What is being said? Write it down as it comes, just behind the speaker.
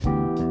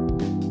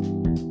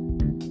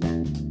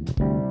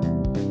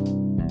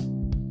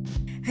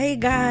Hey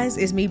guys,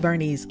 it's me,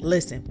 Bernice.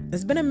 Listen,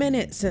 it's been a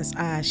minute since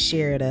I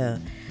shared a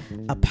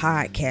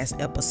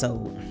podcast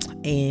episode,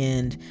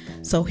 and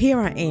so here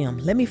I am.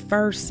 Let me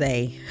first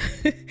say,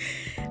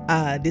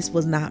 this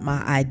was not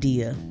my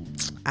idea.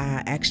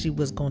 I actually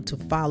was going to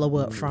follow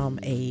up from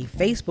a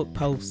Facebook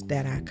post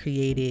that I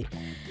created,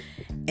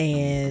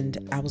 and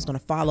I was going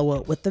to follow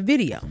up with the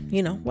video,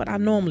 what I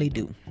normally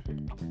do.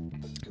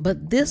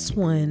 But this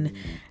one,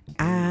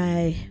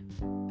 I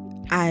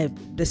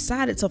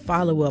decided to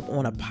follow up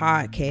on a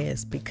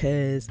podcast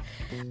because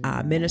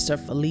Minister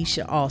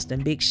Felicia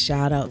Austin, big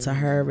shout out to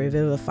her,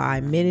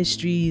 Revivify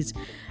Ministries,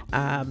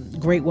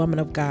 great woman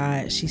of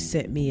God. She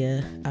sent me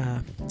a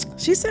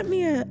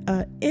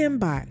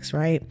inbox,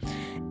 right?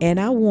 And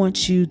I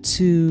want you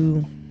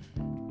to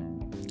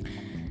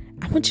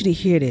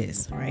hear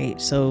this,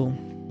 right? So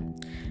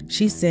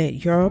she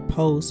said, your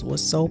post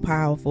was so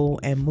powerful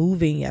and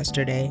moving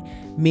yesterday.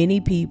 Many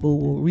people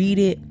will read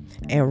it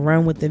and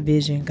run with the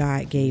vision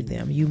God gave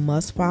them. You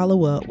must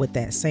follow up with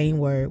that same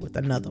word with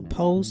another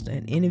post,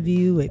 an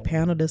interview, a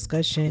panel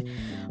discussion,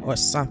 or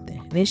something.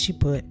 And then she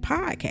put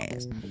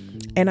podcast.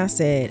 And I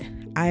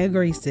said, I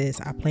agree, sis.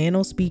 I plan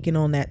on speaking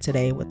on that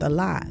today with a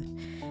live.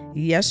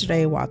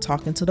 Yesterday, while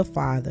talking to the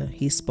Father,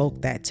 he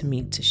spoke that to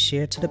me to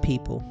share to the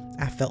people.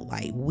 I felt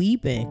like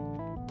weeping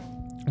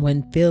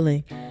when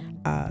feeling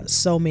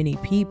so many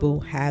people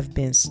have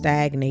been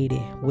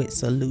stagnated with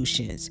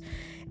solutions.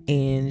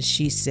 And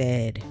she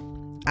said,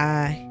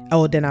 I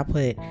have a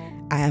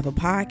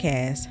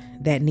podcast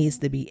that needs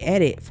to be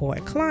edited for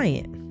a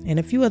client and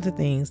a few other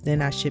things.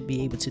 Then I should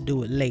be able to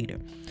do it later.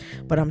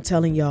 But I'm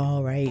telling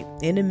y'all, right,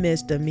 in the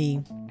midst of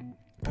me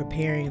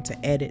preparing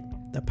to edit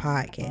the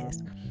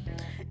podcast,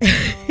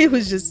 it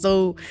was just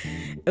so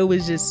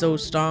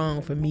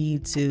strong for me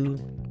to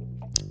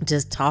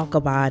just talk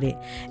about it.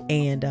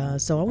 And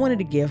so I wanted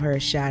to give her a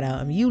shout out.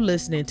 I mean, you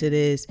listening to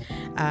this,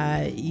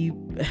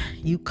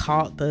 you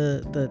caught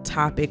the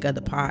topic of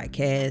the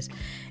podcast,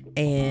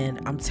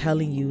 and I'm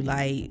telling you,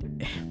 like,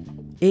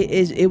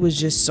 it was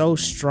just so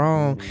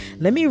strong.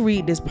 Let me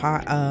read this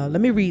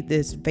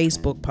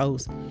Facebook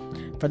post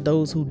for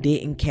those who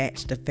didn't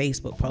catch the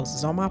Facebook post.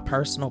 It's on my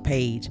personal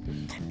page,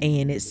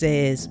 and it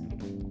says,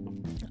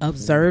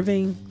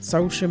 observing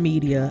social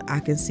media,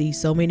 I can see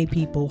so many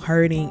people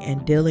hurting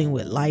and dealing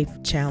with life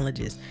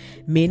challenges.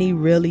 Many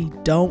really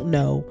don't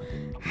know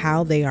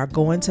how they are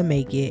going to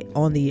make it.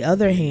 On the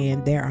other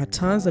hand, there are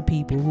tons of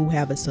people who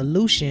have a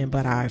solution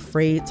but are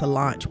afraid to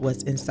launch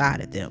what's inside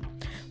of them.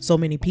 So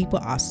many people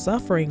are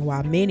suffering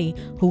while many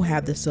who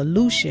have the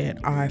solution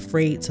are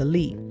afraid to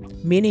lead.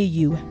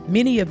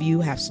 Many of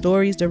you have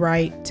stories to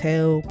write,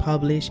 tell,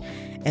 publish,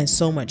 and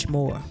so much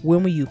more.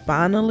 When will you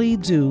finally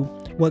do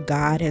what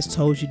God has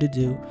told you to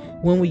do?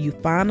 When will you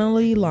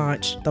finally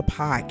launch the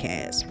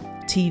podcast,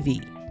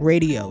 TV,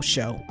 radio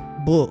show,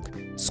 book,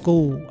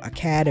 school,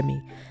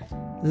 academy,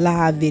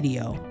 live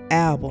video,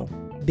 album,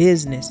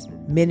 business,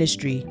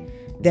 ministry,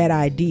 that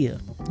idea,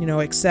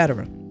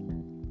 etc.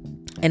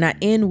 And I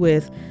end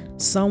with,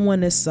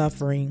 someone is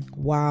suffering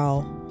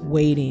while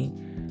waiting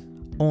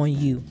on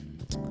you.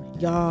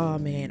 Y'all,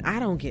 man, I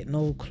don't get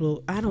no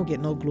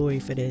glory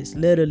for this,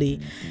 literally.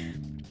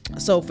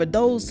 So for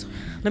those,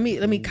 let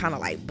me kind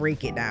of like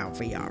break it down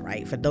for y'all,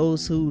 right? For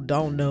those who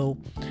don't know,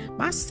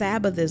 my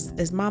Sabbath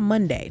is my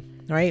Monday,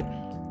 right?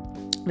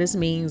 This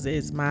means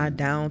it's my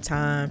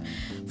downtime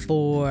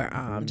for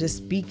just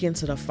speaking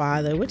to the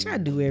Father, which I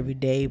do every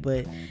day,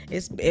 but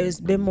it's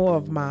been more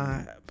of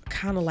my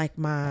kind of like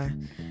my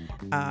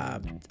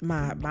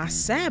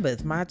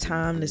Sabbath, my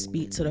time to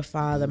speak to the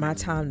Father, my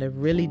time to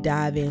really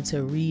dive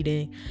into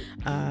reading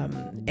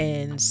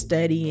and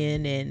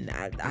studying. And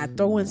I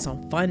throw in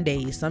some fun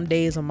days. Some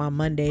days on my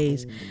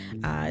Mondays,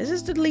 it's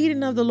just the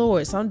leading of the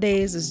Lord. Some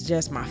days it's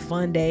just my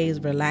fun days,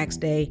 relaxed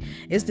day.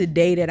 It's the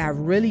day that I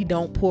really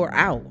don't pour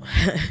out.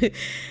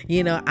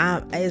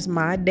 It's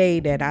my day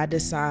that I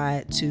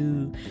decide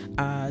to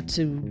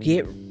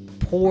get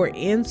poured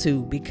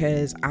into,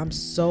 because I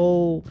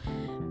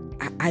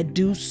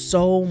do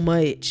so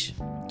much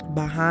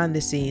behind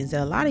the scenes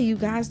that a lot of you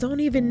guys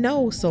don't even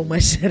know so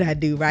much that I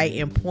do, right?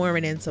 And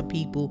pouring into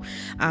people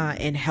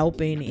and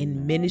helping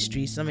in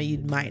ministry. Some of you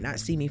might not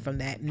see me from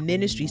that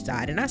ministry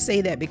side. And I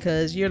say that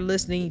because you're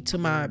listening to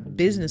my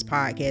business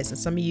podcast, and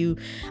some of you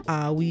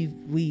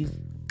we've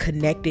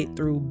connected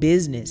through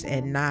business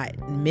and not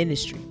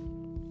ministry.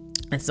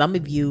 And some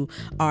of you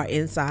are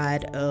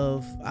inside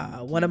of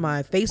one of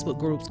my Facebook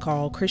groups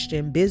called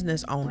Christian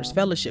Business Owners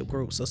Fellowship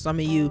Group. So some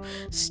of you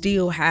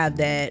still have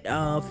that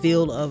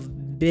field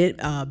of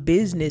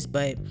business,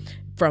 but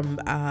from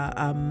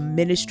a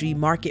ministry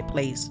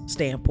marketplace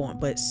standpoint.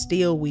 But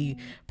still, we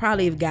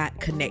probably have got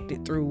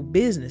connected through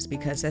business,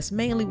 because that's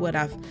mainly what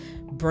I've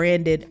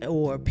branded,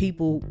 or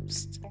people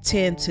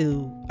tend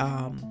to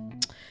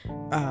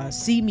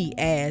see me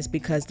as,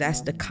 because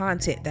that's the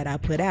content that I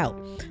put out.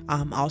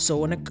 I'm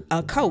also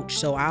a coach,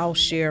 so I'll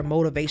share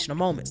motivational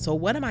moments. So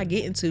what am I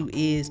getting to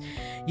is,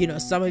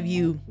 some of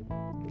you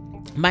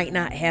might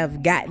not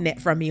have gotten that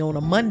from me on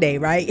a Monday,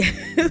 right?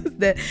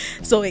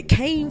 So it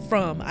came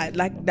from,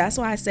 that's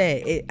why I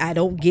said I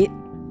don't get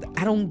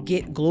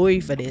glory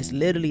for this.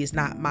 Literally, it's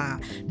not my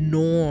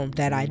norm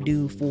that I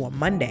do for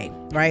Monday,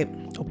 right?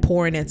 Or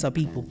pouring into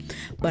people.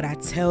 But I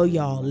tell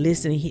y'all,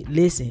 listen.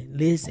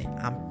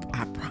 I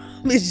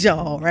promise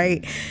y'all,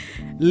 right?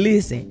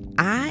 Listen,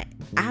 I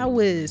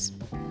was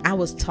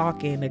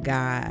talking to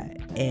God,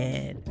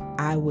 and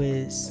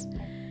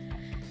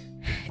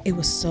it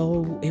was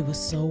so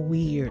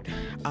weird.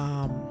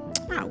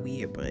 Not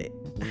weird, but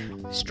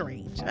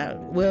strange.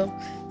 Well,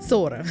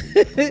 sort of.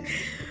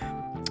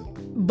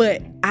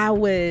 But I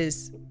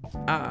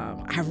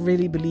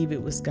really believe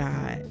it was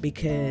God,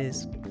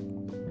 because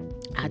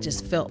I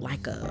just felt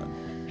like a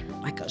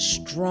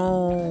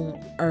strong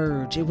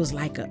urge. It was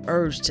like an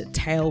urge to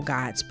tell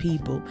God's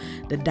people,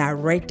 the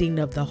directing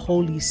of the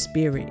Holy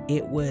Spirit.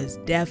 It was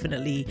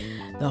definitely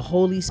the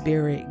Holy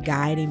Spirit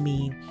guiding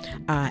me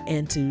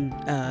and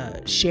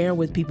to share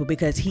with people,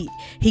 because he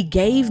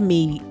gave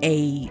me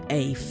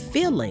a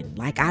feeling.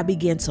 Like, I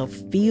began to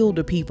feel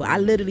the people. I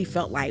literally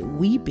felt like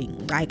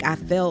weeping. Like, I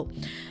felt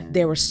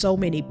there were so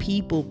many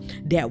people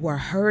that were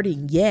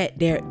hurting, yet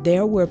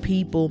there were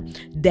people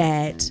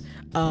that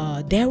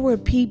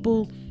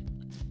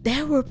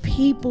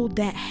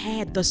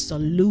had the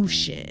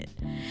solution,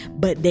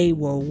 but they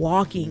were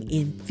walking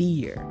in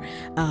fear.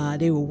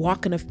 They were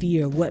walking in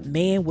fear of what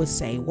man would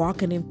say,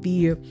 walking in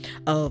fear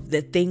of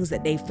the things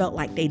that they felt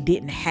like they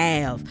didn't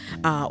have,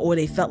 or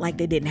they felt like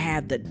they didn't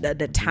have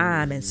the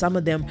time. And some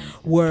of them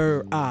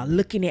were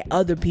looking at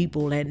other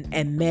people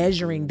and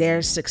measuring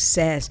their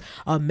success,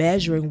 or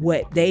measuring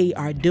what they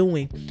are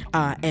doing,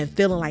 and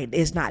feeling like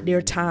it's not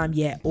their time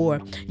yet, or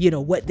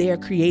what they're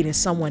creating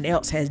someone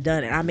else has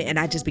done. And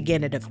I just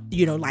began to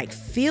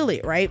feel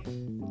it, right?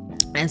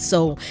 And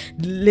so,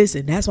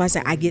 listen, that's why I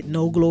say I get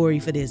no glory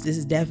for this. This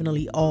is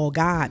definitely all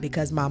God,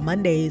 because my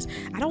Mondays,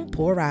 I don't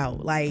pour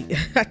out. Like,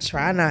 I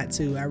try not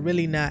to. I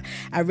really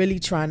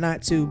try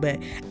not to, but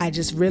I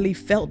just really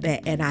felt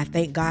that. And I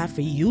thank God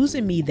for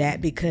using me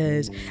that,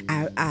 because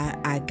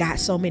I got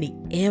so many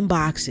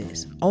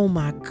inboxes. Oh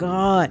my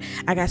God.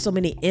 I got so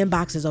many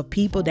inboxes of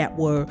people that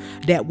were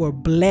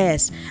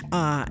blessed,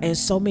 and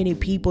so many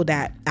people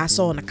that I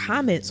saw in the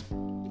comments.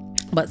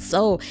 But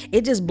so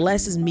it just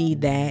blesses me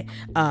that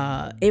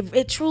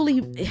it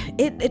truly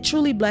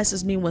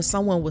blesses me when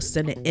someone will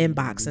send an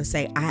inbox and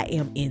say, I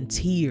am in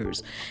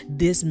tears.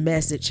 This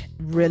message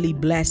really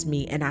blessed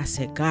me. And I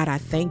said, God, I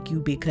thank you,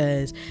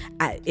 because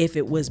if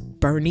it was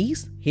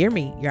Bernice, hear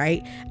me,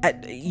 right?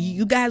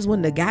 You guys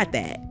wouldn't have got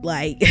that.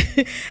 Like,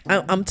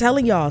 I'm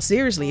telling y'all,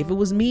 seriously, if it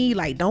was me,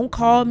 like, don't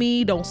call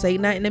me, don't say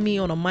nothing to me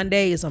on a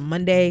Monday. It's a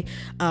Monday.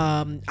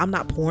 I'm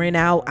not pouring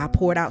out. I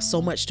poured out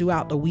so much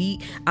throughout the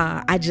week.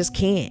 I just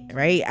can't,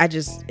 right? I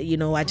just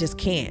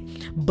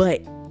can't.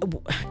 But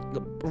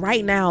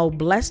right now,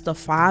 bless the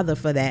Father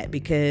for that,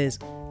 because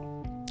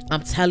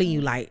I'm telling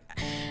you, like,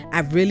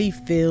 I really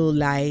feel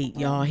like,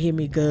 y'all hear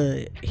me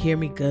good.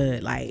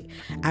 Like,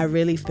 I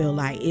really feel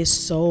like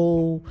it's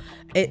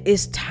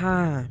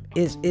time.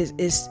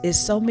 It's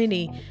so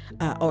many,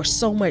 or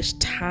so much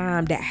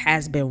time that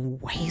has been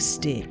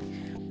wasted.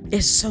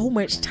 It's so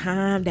much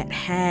time that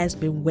has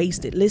been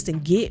wasted. Listen,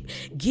 get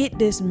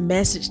this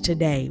message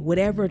today.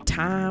 Whatever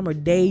time or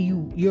day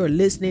you're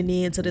listening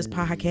in to this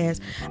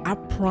podcast, I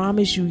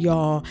promise you,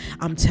 y'all,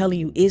 I'm telling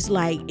you, it's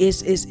like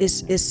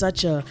it's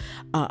such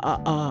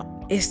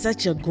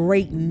a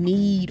great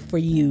need for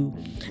you.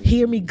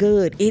 Hear me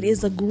good. It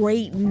is a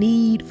great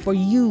need for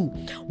you.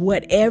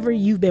 Whatever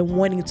you've been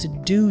wanting to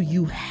do,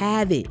 you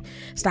have it.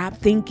 Stop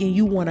thinking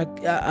you want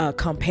to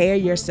compare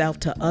yourself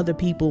to other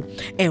people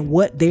and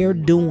what they're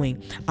doing,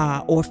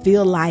 or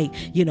feel like,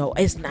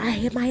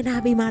 it might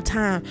not be my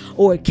time.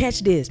 Or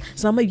catch this.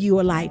 Some of you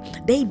are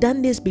like, they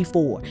done this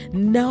before.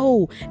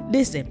 No,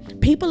 listen,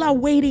 people are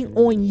waiting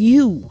on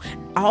you.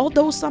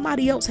 Although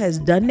somebody else has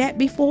done that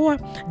before,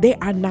 they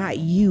are not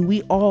you.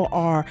 We all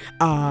are.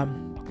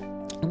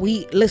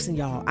 Listen,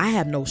 y'all, I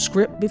have no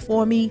script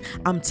before me.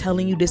 I'm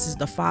telling you, this is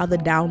the Father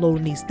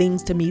downloading these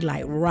things to me,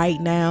 like, right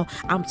now.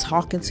 I'm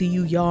talking to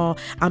you, y'all.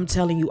 I'm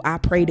telling you, I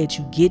pray that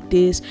you get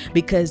this,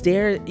 because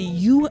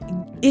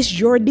it's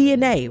your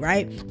DNA,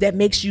 right? That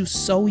makes you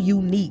so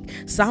unique.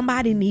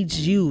 Somebody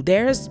needs you.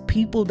 There's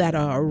people that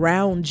are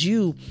around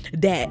you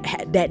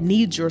that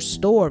need your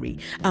story.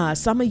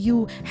 Some of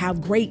you have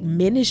great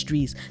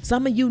ministries.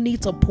 Some of you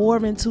need to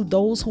pour into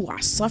those who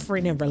are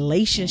suffering in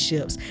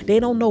relationships. They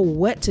don't know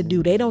what to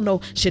do. They don't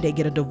know, should they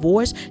get a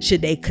divorce?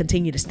 Should they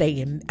continue to stay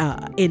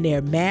in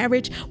their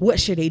marriage? What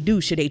should they do?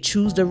 Should they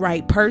choose the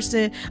right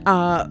person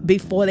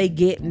before they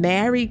get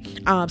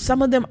married?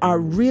 Some of them are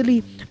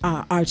really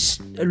are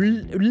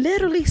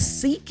literally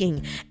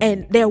seeking,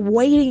 and they're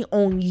waiting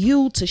on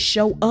you to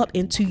show up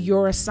into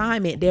your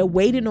assignment. They're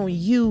waiting on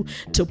you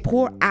to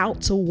pour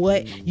out to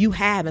what you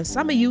have. And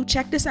some of you,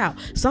 check this out.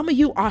 Some of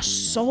you are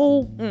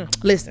so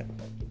listen.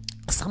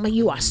 Some of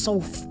you are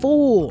so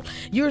full.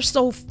 You're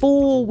so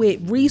full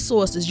with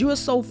resources. You're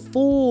so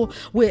full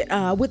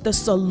with the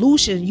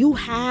solution. You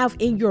have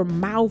in your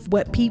mouth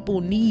what people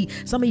need.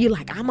 Some of you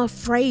like, I'm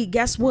afraid.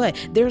 Guess what?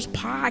 There's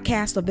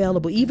podcasts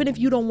available. Even if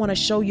you don't want to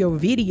show your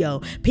video,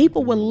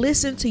 people will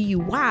listen to you.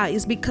 Why?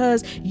 It's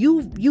because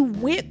you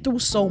went through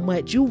so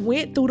much. You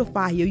went through the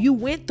fire. You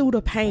went through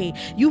the pain.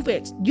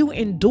 You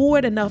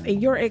endured enough,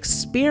 and your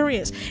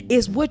experience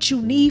is what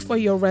you need for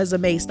your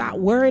resume. Stop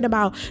worrying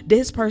about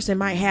this person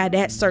might have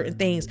that certain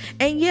things.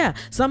 And yeah,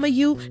 some of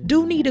you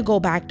do need to go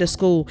back to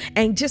school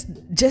and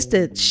just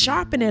to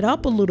sharpen it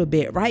up a little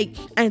bit, right?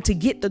 And to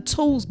get the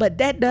tools, but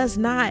that does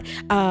not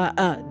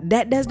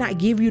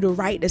give you the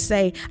right to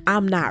say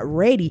I'm not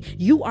ready.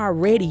 You are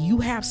ready. You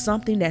have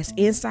something that's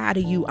inside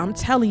of you. I'm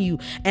telling you,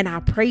 and I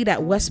pray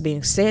that what's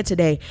being said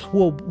today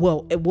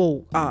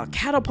will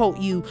catapult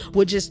you,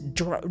 will just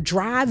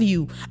drive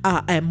you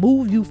and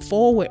move you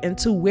forward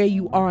into where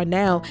you are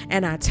now.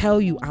 And I tell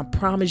you, I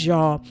promise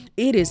y'all,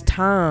 it is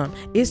time.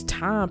 It's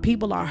time.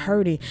 People are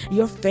hurting.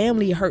 Your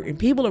family hurting.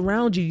 People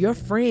around you, your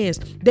friends,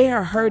 they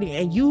are hurting,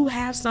 and you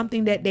have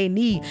something that they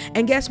need.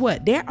 And guess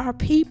what? There are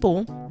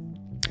people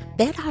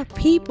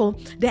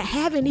that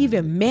haven't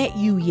even met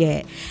you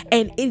yet,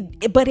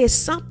 but it's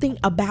something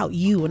about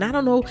you. And I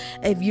don't know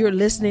if you're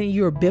listening,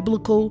 you're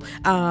biblical,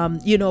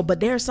 but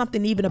there's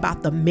something even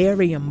about the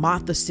Mary and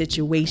Martha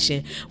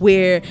situation,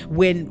 where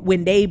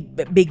when they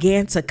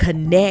began to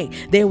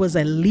connect, there was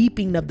a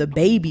leaping of the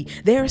baby.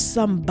 There's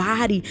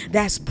somebody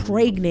that's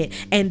pregnant,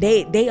 and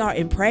they are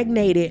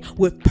impregnated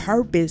with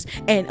purpose,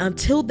 and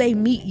until they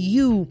meet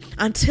you,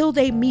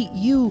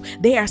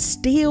 they are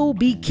still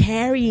be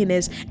carrying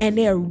this, and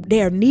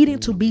they're needing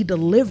to be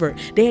delivered.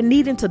 They're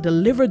needing to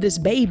deliver this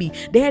baby.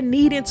 They're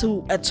needing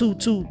to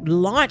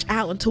launch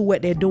out into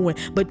what they're doing.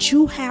 But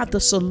you have the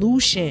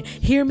solution.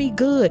 Hear me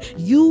good.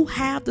 You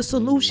have the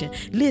solution.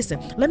 Listen,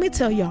 let me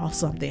tell y'all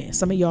something.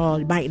 Some of y'all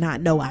might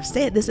not know. I've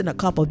said this in a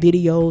couple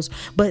videos,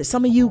 but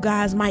some of you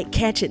guys might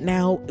catch it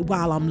now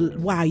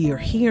while you're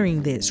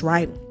hearing this,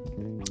 right?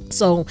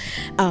 So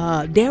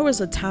there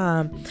was a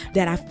time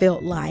that I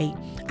felt like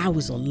I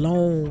was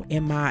alone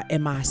in my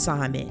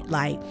assignment.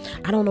 Like,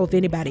 I don't know if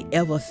anybody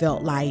ever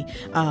felt like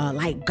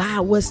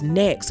God, what's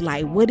next?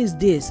 Like, what is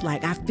this?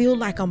 Like, I feel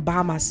like I'm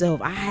by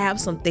myself. I have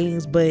some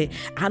things, but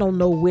I don't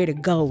know where to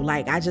go.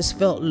 Like, I just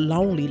felt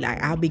lonely.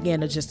 Like, I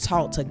began to just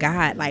talk to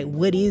God. Like,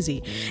 what is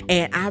it?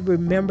 And I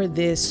remember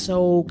this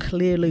so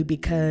clearly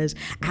because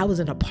I was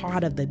in a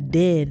part of the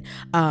den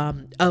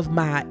of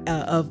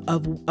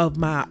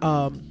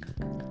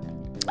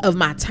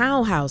my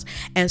townhouse.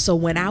 And so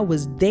when I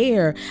was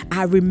there,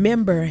 I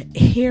remember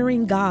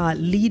hearing God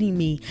leading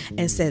me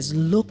and says,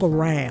 look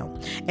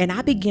around. And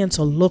I began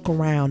to look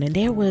around, and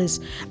there was,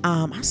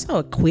 I saw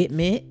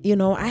equipment,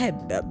 I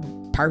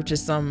had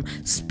purchased some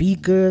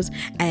speakers,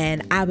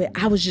 and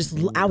I was just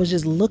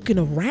looking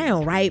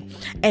around, right?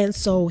 And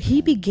so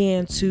he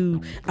began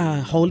to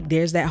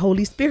there's that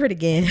Holy Spirit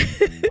again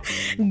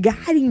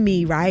guiding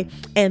me, right?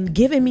 And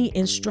giving me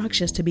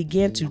instructions to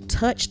begin to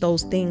touch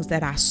those things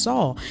that I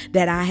saw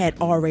that I had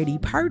already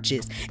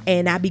purchased.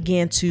 And I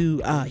began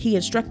to he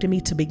instructed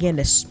me to begin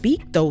to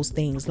speak those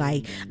things.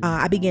 Like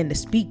I began to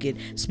speak it,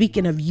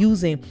 speaking of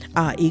using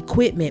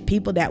equipment,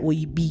 people that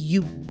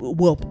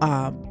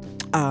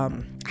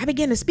I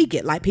began to speak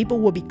it. Like, people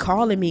will be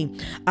calling me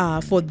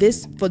for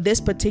this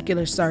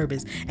particular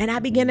service, and I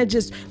began to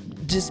just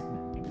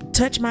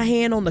touch my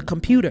hand on the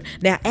computer.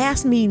 Now,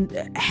 ask me,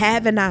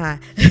 haven't I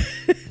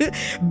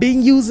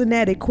been using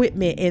that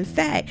equipment? In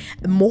fact,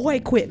 more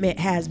equipment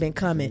has been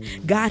coming.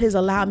 God has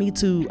allowed me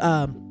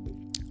to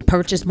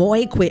purchase more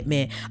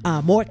equipment.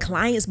 More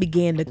clients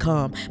began to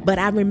come. But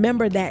I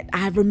remember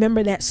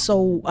that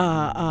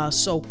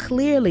so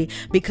clearly,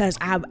 because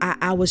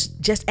I was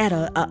just at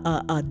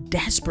a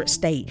desperate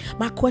state.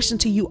 My question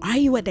to you: are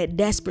you at that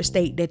desperate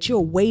state that you're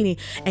waiting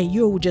and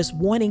you're just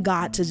wanting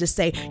God to just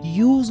say,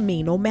 use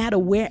me, no matter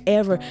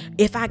wherever?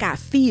 If I got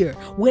fear,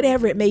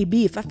 whatever it may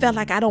be, if I felt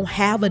like I don't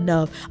have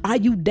enough, are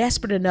you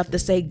desperate enough to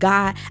say,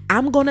 God,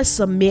 I'm gonna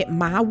submit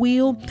my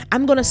will,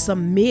 I'm gonna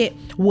submit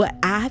what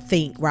I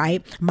think,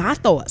 right? My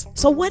thoughts.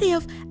 So what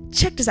if,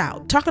 check this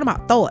out, talking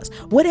about thoughts,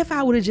 what if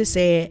I would have just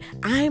said,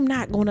 I'm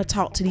not going to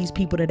talk to these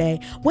people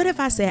today? What if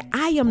I said,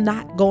 I am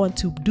not going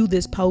to do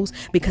this post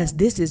because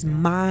this is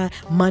my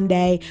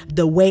Monday,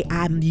 the way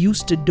I'm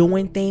used to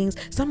doing things?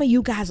 Some of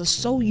you guys are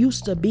so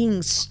used to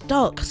being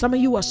stuck. Some of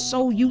you are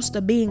so used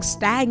to being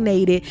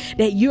stagnated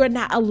that you're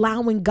not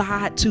allowing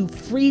God to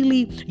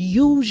freely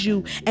use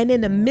you. And in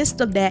the midst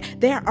of that,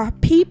 there are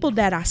people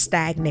that are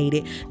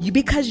stagnated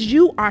because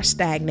you are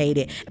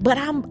stagnated. But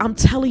I'm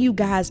telling you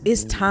guys,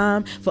 it's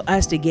time for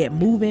us to get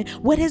moving.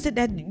 What is it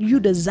that you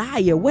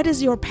desire? What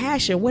is your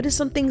passion? What is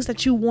some things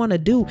that you want to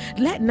do?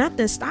 Let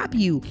nothing stop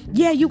you.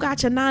 Yeah, you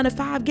got your 9 to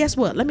 5. Guess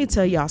what? Let me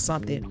tell y'all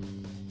something.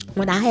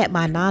 when I had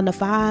my 9 to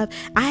 5,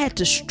 I had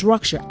to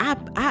structure.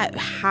 I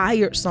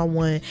hired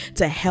someone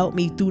to help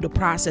me through the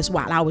process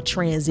while I would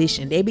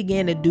transition. They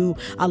began to do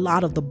a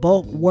lot of the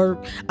bulk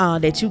work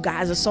that you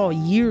guys saw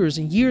years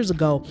and years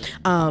ago,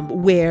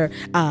 where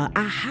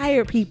I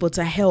hired people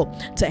to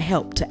help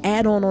to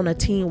add on a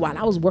team while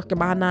I was working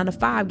my 9 to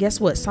 5. Guess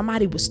what?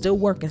 Somebody was still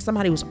working.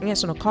 Somebody was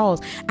answering the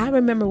calls. I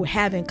remember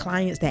having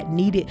clients that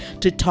needed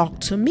to talk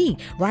to me,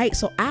 right?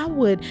 So I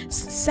would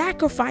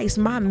sacrifice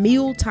my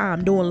meal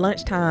time during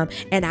lunchtime,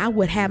 and I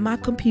would have my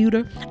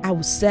computer. I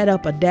would set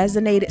up a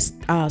designated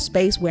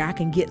space where I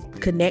can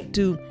connect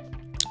to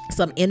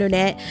some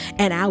internet,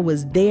 and I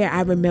was there.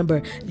 I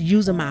remember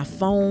using my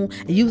phone,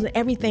 using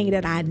everything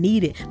that I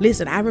needed.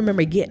 Listen, I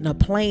remember getting a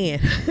plan,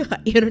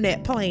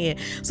 internet plan,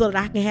 so that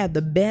I can have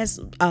the best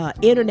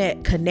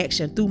internet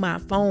connection through my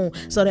phone,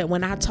 so that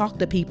when I talk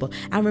to people,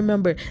 I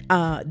remember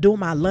during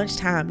my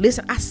lunchtime,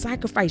 listen, I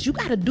sacrifice. You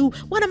got to do,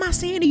 what am I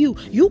saying to you?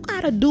 You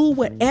got to do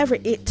whatever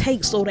it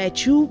takes so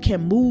that you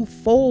can move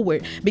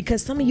forward,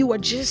 because some of you are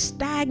just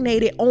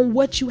stagnated on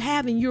what you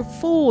have, and you're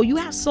full. You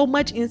have so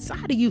much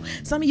inside of you.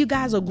 Some of you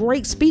guys are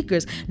great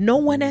speakers. No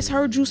one has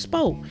heard you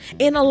spoke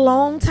in a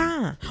long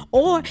time,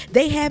 or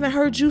they haven't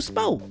heard you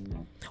spoke.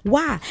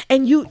 Why?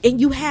 And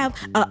you have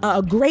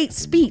a great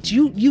speech.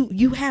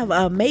 You have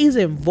an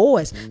amazing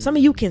voice. Some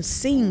of you can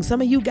sing.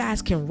 Some of you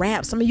guys can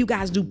rap. Some of you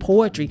guys do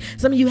poetry.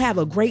 Some of you have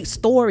a great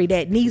story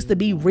that needs to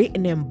be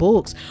written in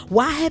books.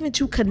 Why haven't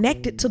you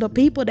connected to the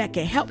people that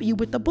can help you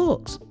with the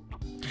books?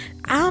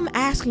 I'm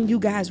asking you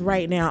guys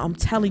right now, I'm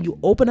telling you,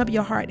 open up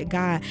your heart to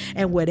God,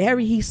 and whatever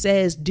he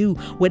says, do.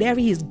 Whatever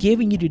he's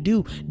giving you to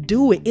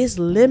do it. It's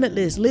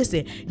limitless.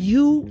 Listen,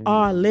 you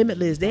are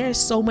limitless. There's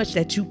so much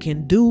that you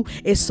can do.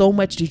 It's so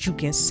much that you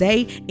can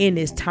say in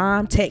this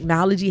time.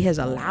 Technology has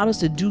allowed us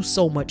to do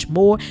so much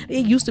more.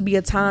 It used to be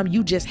a time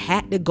you just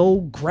had to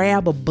go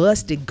grab a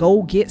bus to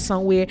go get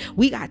somewhere.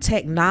 We got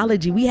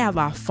technology. We have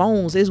our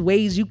phones. There's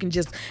ways you can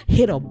just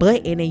hit a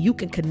button and you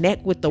can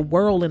connect with the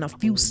world in a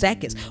few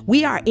seconds.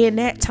 We are in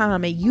that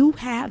time, and you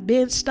have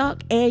been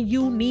stuck, and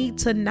you need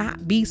to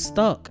not be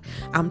stuck.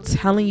 I'm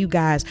telling you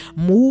guys,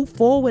 move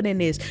forward in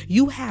this.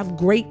 You have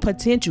great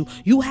potential.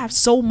 You have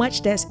so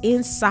much that's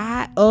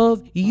inside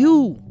of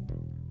you.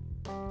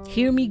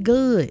 Hear me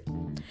good.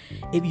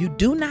 If you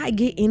do not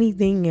get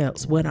anything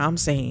else, what I'm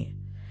saying,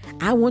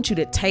 I want you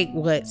to take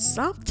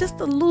just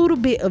a little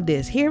bit of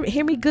this. Hear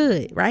me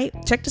good, right?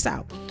 Check this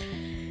out.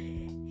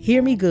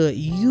 Hear me good.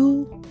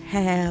 You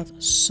have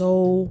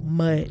so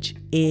much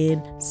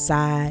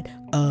inside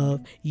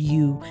of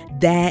you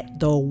that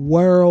the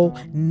world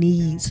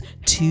needs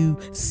to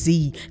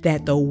see,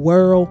 that the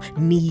world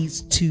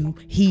needs to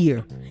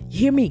hear.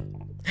 Hear me.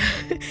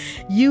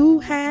 You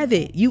have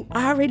it. You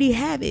already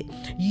have it.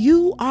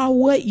 You are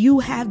what you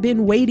have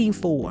been waiting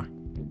for.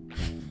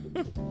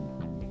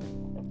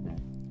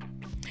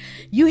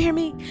 You hear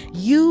me?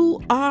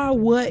 You are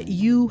what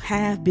you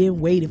have been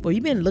waiting for.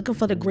 You've been looking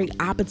for the great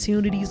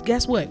opportunities.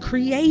 Guess what?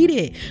 Create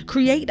it.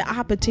 Create the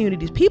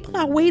opportunities. People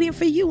are waiting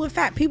for you. In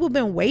fact, people have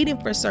been waiting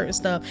for certain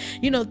stuff.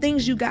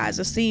 Things you guys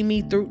have seen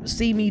me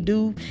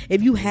do.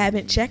 If you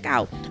haven't, check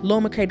out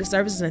Loma Creative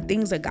Services and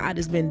things that God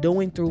has been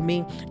doing through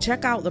me.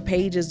 Check out the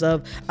pages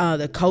of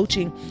the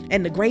coaching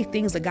and the great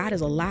things that God has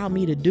allowed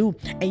me to do.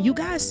 And you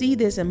guys see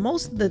this, and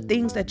most of the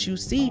things that you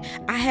see,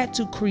 I had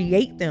to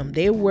create them.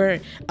 They were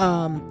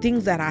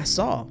things that I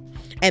saw,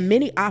 and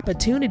many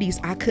opportunities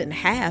I couldn't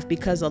have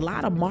because a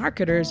lot of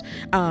marketers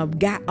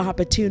got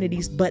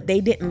opportunities, but they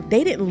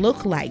didn't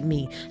look like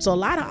me. So a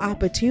lot of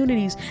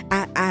opportunities,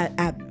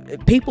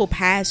 people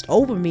passed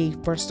over me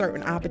for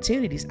certain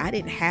opportunities. I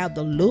didn't have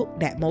the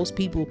look that most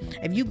people.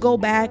 If you go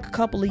back a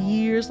couple of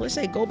years, let's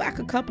say go back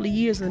a couple of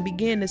years and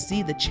begin to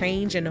see the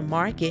change in the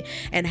market,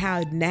 and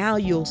how now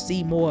you'll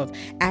see more of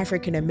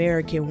African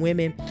American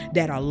women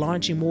that are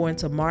launching more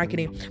into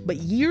marketing. But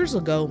years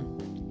ago,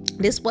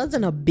 this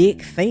wasn't a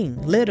big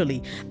thing,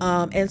 literally.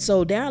 And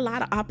so there are a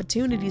lot of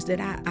opportunities that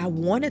I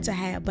wanted to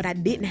have, but I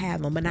didn't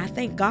have them. And I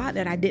thank God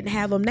that I didn't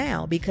have them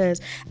now, because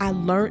I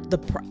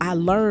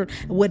learned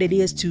what it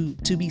is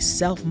to be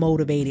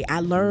self-motivated.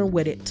 I learned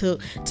what it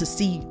took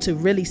to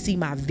really see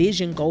my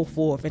vision go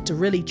forth, and to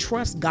really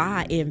trust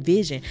God in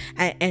vision,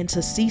 and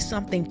to see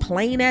something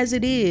plain as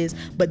it is,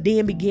 but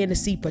then begin to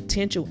see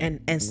potential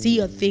and see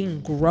a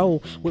thing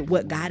grow with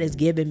what God has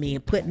given me,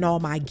 and putting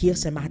all my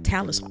gifts and my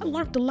talents. So I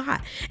learned a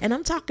lot. And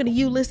I'm talking to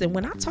you. Listen,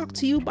 when I talk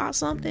to you about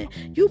something,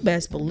 you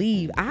best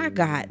believe I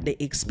got the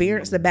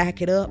experience to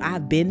back it up.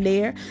 I've been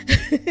there.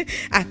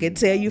 I can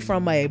tell you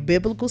from a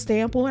biblical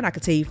standpoint. I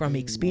can tell you from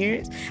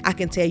experience. I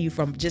can tell you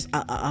from just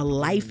a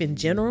life in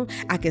general.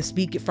 I can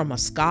speak it from a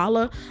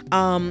scholar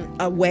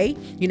way.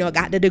 I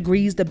got the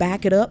degrees to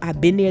back it up.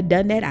 I've been there,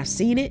 done that. I've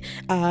seen it.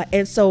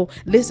 And so,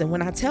 listen,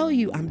 when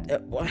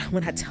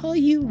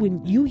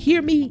you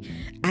hear me,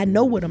 I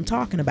know what I'm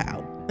talking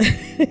about.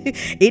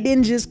 It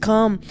didn't just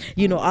come,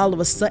 all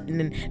of a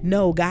sudden. And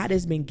no, God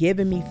has been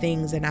giving me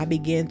things, and I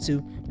began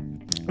to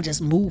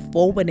just move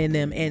forward in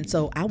them. And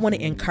so I want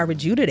to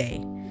encourage you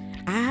today.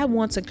 I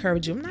want to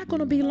encourage you. I'm not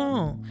going to be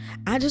long.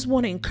 I just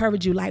want to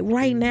encourage you, like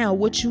right now,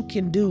 what you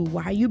can do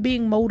while you're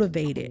being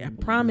motivated. I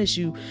promise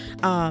you,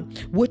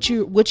 what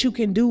you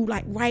can do,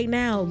 like right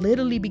now,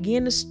 literally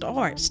begin to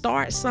start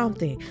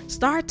something.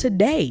 Start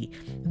today.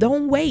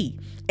 Don't wait.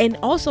 And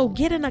also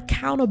get an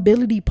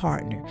accountability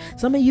partner.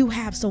 Some of you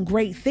have some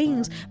great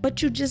things,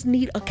 but you just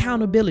need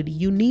accountability.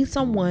 You need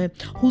someone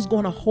who's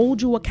going to hold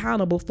you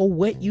accountable for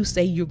what you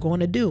say you're going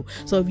to do.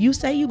 So if you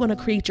say you're going to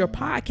create your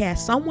podcast,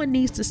 someone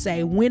needs to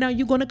say, when are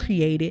you going to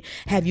create it?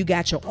 Have you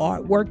got your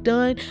artwork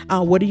done?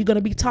 What are you going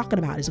to be talking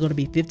about? Is it going to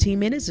be 15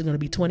 minutes? Is it going to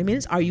be 20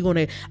 minutes? Are you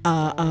going to,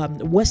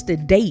 what's the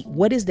date?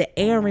 What is the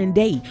airing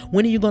date?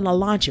 When are you going to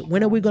launch it?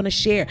 When are we going to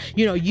share?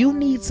 You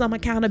need some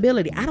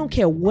accountability. I don't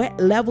care what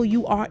level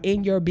you are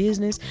in your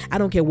business. I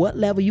don't care what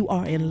level you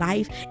are in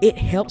life. It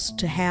helps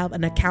to have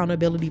an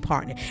accountability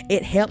partner.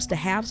 It helps to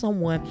have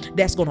someone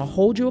that's going to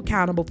hold you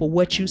accountable for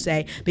what you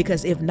say,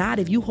 because if not,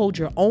 if you hold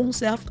your own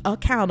self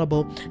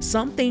accountable,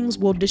 some things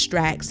will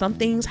distract, some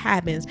things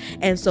happens.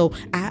 And so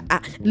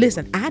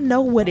listen, I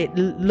know what it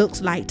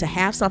looks like to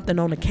have something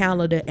on the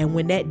calendar, and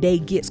when that day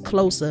gets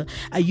closer,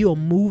 you'll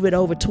move it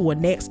over to a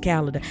next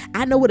calendar.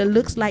 I know what it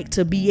looks like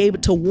to be able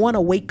to want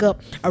to wake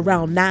up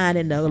around 9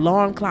 and the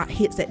alarm clock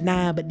hits at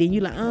 9, but then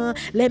you're like,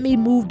 let me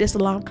move this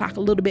alarm clock a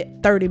little bit,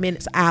 30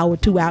 minutes, hour,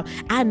 2 hours.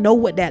 I know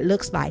what that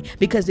looks like,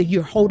 because if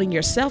you're holding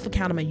yourself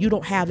accountable, you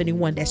don't have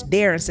anyone that's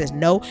there and says,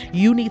 no,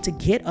 you need to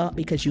get up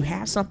because you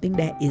have something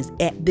that is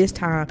at this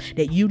time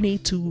that you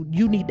need to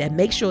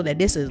make sure that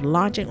this is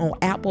launching on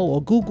Apple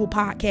or Google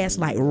Podcasts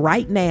like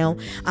right now.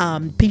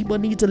 People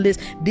need to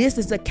listen. This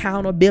is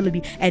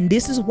accountability. And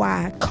this is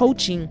why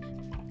coaching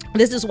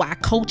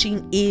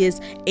is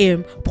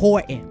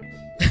important.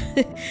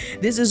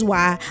 This is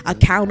why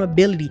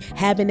accountability,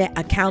 having that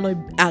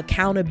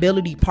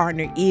accountability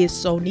partner is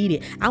so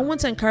needed. I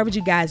want to encourage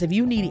you guys, if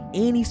you need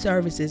any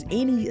services,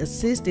 any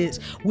assistance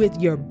with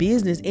your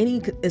business,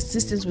 any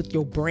assistance with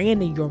your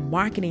branding, your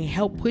marketing,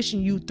 help pushing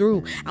you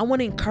through, I want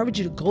to encourage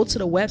you to go to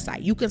the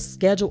website. You can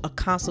schedule a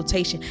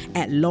consultation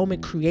at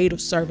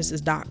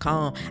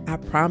LomanCreativeServices.com. I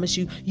promise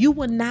you, you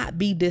will not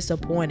be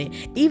disappointed.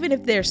 Even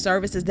if there are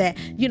services that,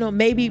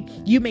 maybe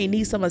you may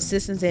need some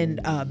assistance in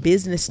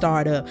business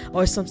startup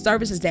or some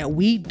services that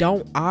we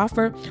don't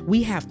offer,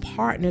 we have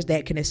partners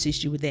that can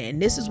assist you with that. And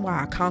this is why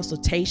our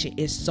consultation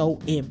is so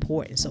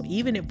important. So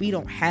even if we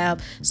don't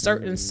have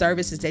certain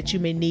services that you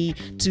may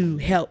need to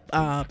help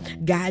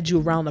guide you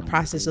around the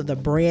process of the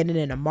branding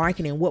and the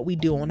marketing, what we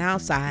do on our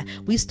side,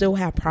 we still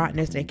have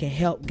partners that can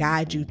help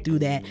guide you through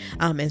that.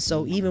 And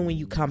so even when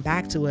you come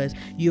back to us,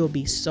 you'll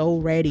be so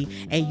ready,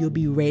 and you'll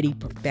be ready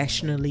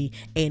professionally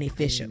and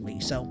efficiently.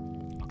 So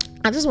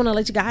I just want to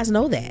let you guys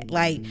know that,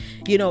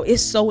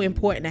 it's so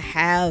important to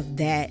have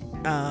that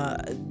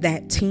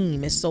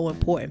team. Is so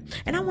important.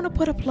 And I want to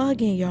put a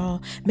plug in,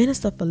 y'all.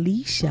 Minister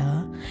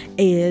Felicia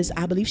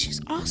I believe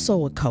she's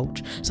also a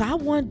coach. So I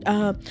want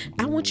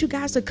you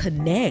guys to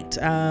connect.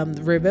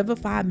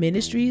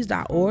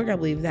 Revivifyministries.org. I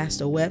believe that's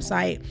the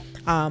website.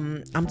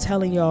 I'm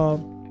telling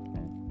y'all,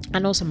 I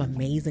know some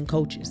amazing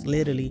coaches.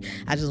 Literally,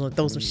 I just want to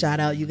throw some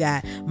shout out. You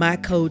got my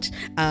coach,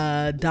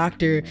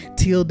 Dr.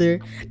 Tilda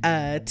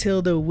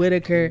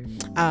Whitaker.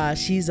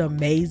 She's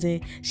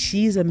amazing.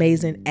 She's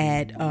amazing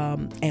at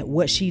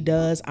what she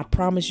does. I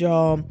promise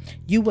y'all,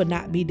 you will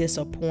not be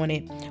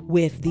disappointed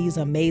with these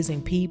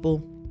amazing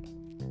people.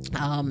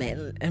 And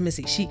let me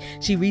see,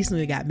 she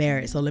recently got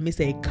married, so let me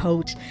say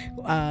Coach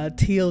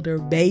Tilda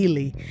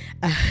Bailey.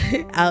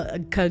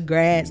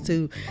 Congrats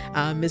to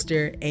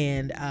Mr.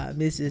 and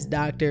Mrs.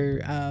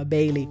 Dr.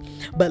 Bailey.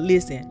 But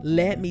listen,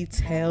 let me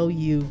tell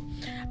you,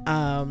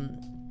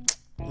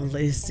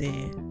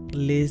 listen.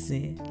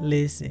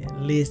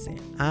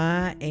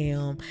 I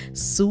am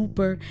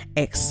super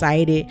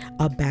excited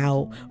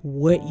about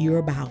what you're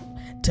about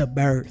to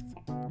birth.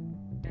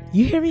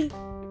 You hear me?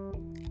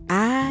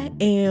 I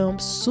am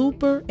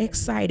super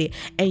excited,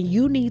 and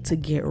you need to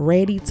get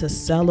ready to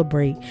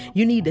celebrate.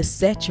 You need to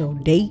set your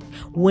date.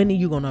 When are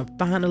you going to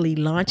finally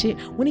launch it?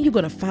 When are you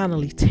going to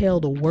finally tell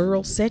the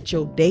world? Set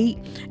your date.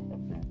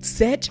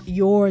 Set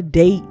your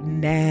date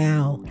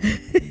now.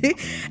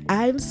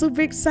 I'm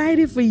super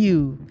excited for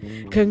you.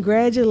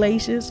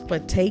 Congratulations for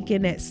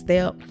taking that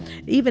step,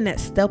 even that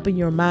step in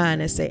your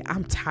mind and say,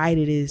 I'm tired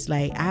of this.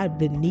 I've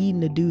been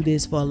needing to do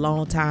this for a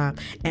long time,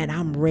 and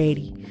I'm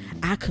ready.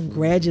 I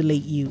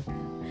congratulate you.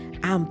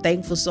 I'm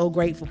thankful, so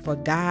grateful for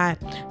God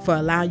for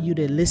allowing you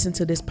to listen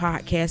to this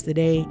podcast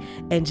today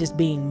and just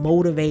being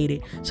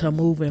motivated to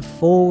moving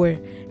forward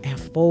and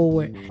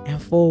forward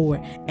and forward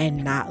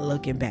and not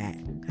looking back.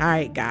 All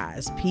right,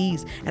 guys,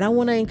 peace. And I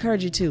want to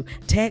encourage you to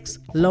text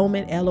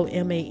Loman,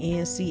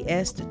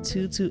 LOMANCS to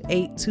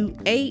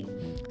 22828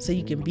 so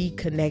you can be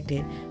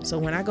connected. So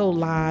when I go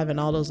live and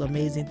all those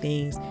amazing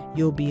things,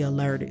 you'll be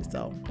alerted.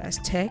 So that's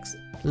text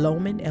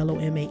Loman,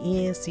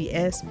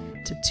 LOMANCS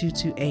to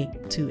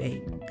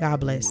 22828. God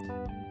bless.